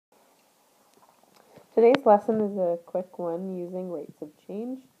Today's lesson is a quick one using rates of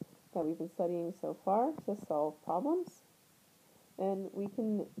change that we've been studying so far to solve problems. And we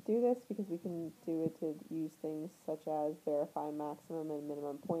can do this because we can do it to use things such as verify maximum and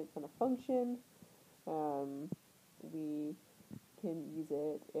minimum points on a function. We can use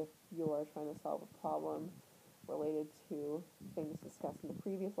it if you're trying to solve a problem related to things discussed in the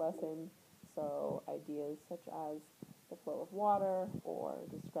previous lesson. So ideas such as the flow of water or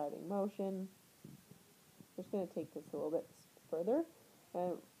describing motion. We're just going to take this a little bit further,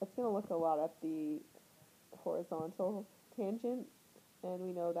 and it's going to look a lot at the horizontal tangent, and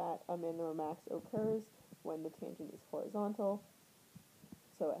we know that a min or max occurs when the tangent is horizontal,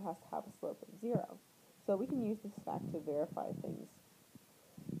 so it has to have a slope of 0. So we can use this fact to verify things.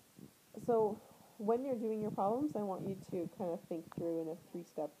 So when you're doing your problems, I want you to kind of think through in a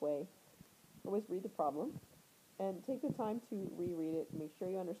 3-step way. Always read the problem, and take the time to reread it, make sure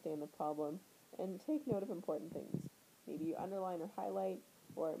you understand the problem, and take note of important things. Maybe you underline or highlight,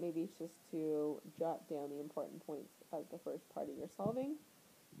 or maybe it's just to jot down the important points as the first part of your solving,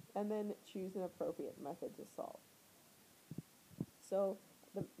 and then choose an appropriate method to solve. So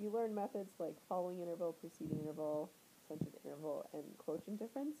you learn methods like following interval, preceding interval, centered interval, and quotient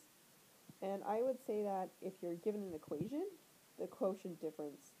difference. And I would say that if you're given an equation, the quotient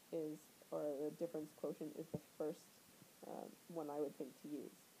difference is, or the difference quotient is the first one I would think to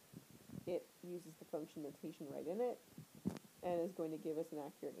use. It uses the function notation right in it and is going to give us an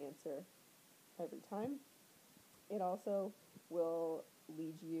accurate answer every time. It also will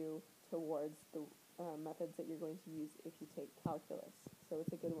lead you towards the methods that you're going to use if you take calculus. So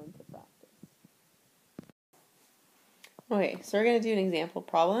it's a good one to practice. Okay, so we're going to do an example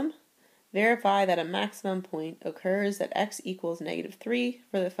problem. Verify that a maximum point occurs at x equals -3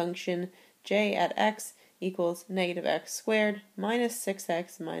 for the function j at x equals -x squared minus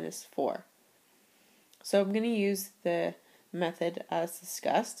 6x minus 4. So I'm going to use the method as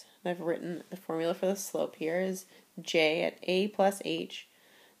discussed. I've written the formula for the slope here is j at a plus h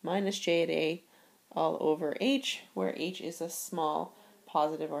minus j at a all over h, where h is a small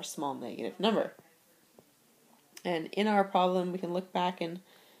positive or small negative number. And in our problem, we can look back and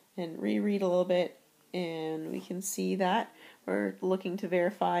reread a little bit, and we can see that we're looking to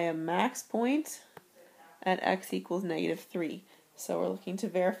verify a max point at x equals -3. So we're looking to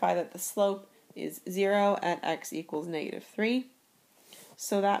verify that the slope is 0 at x equals -3.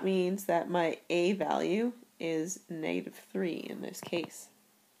 So that means that my a value is -3 in this case.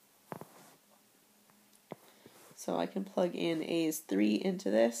 So I can plug in a is 3 into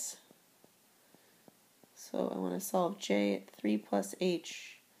this. So I want to solve j at 3 plus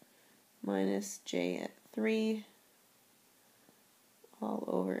h minus j at 3 all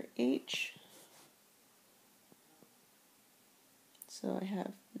over h. So I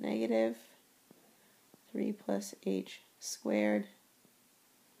have -3 plus h squared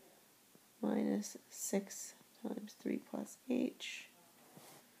minus 6 times 3 plus h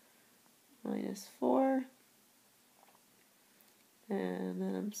minus 4. And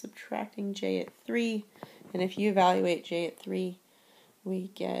then I'm subtracting j at 3. And if you evaluate j at 3, we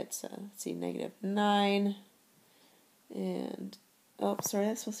get, let's see, -9. And, oh, sorry,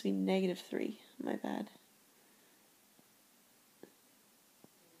 that's supposed to be -3. My bad.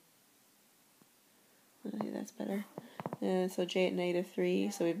 Okay, that's better. And so j at -3,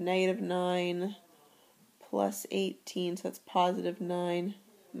 so we have -9 plus 18, so that's +9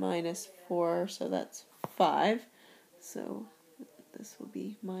 minus 4, so that's 5. So this will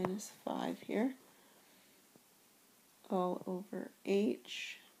be -5 here, all over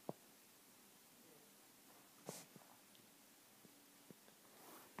h.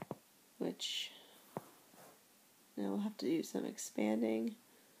 Which now we'll have to do some expanding.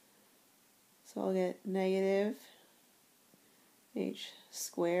 So I'll get -h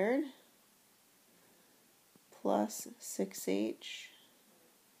squared plus 6h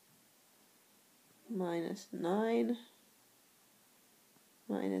minus 9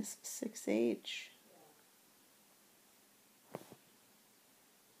 minus 6h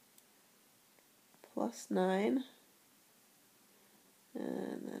plus 9,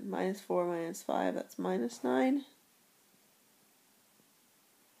 and then -4 minus 5, that's -9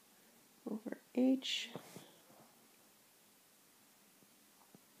 over h.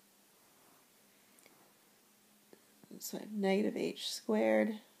 So I have -h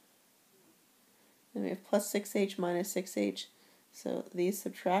squared. Then we have plus 6h minus 6h. So these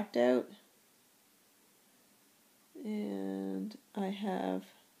subtract out. And I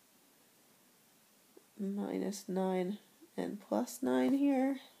have -9 and plus 9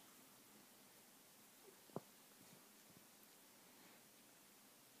 here.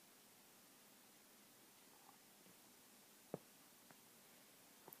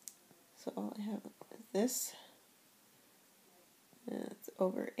 So all I have is this, and it's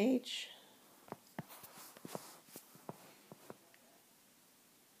over h.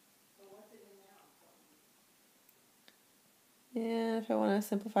 And if I want to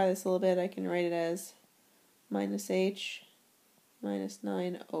simplify this a little bit, I can write it as minus h minus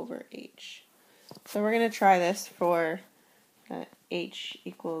 9 over h. So we're going to try this for h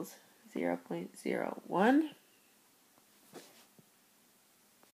equals 0.01.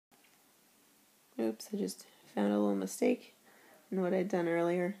 Oops, I just found a little mistake in what I'd done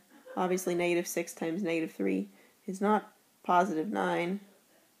earlier. Obviously, negative 6 times negative 3 is not positive 9.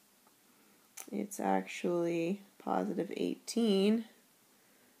 It's actually positive 18.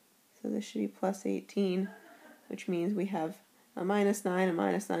 So this should be plus 18, which means we have a minus 9,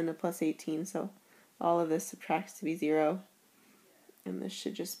 and a plus 18. So all of this subtracts to be 0. And this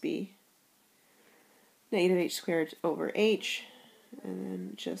should just be negative h squared over h, and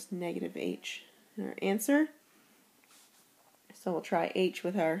then just negative h in our answer. So we'll try h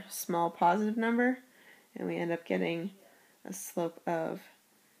with our small positive number, and we end up getting a slope of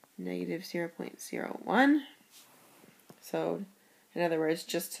negative 0.01. So in other words,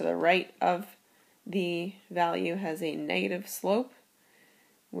 just to the right of the value has a negative slope,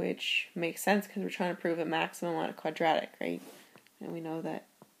 which makes sense because we're trying to prove a maximum on a quadratic, right? And we know that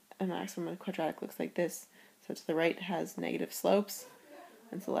a maximum on a quadratic looks like this. So to the right has negative slopes,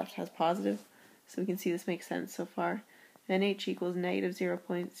 and to the left has positive. So we can see this makes sense so far. And h equals negative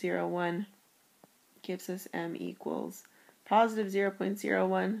 0.01 gives us m equals positive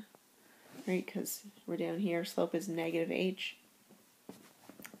 0.01, right? Because we're down here, slope is negative h.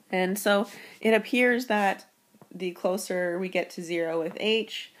 And so it appears that the closer we get to 0 with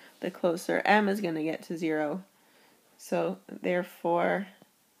h, the closer m is going to get to 0. So therefore,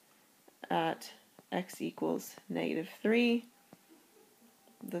 at x equals negative 3,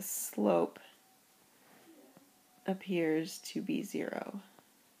 the slope appears to be 0.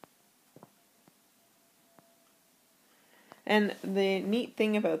 And the neat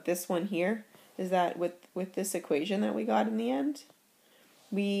thing about this one here is that with this equation that we got in the end,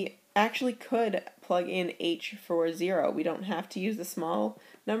 we actually could plug in h for 0. We don't have to use the small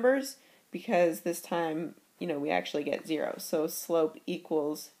numbers because this time, we actually get 0. So slope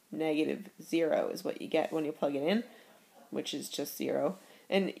equals negative 0 is what you get when you plug it in, which is just 0.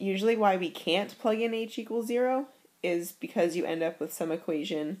 And usually why we can't plug in h equals 0 is because you end up with some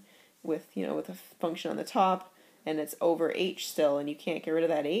equation with a function on the top, and it's over h still, and you can't get rid of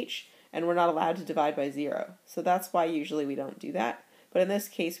that h, and we're not allowed to divide by 0. So that's why usually we don't do that. But in this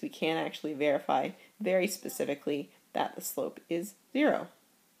case, we can actually verify very specifically that the slope is 0.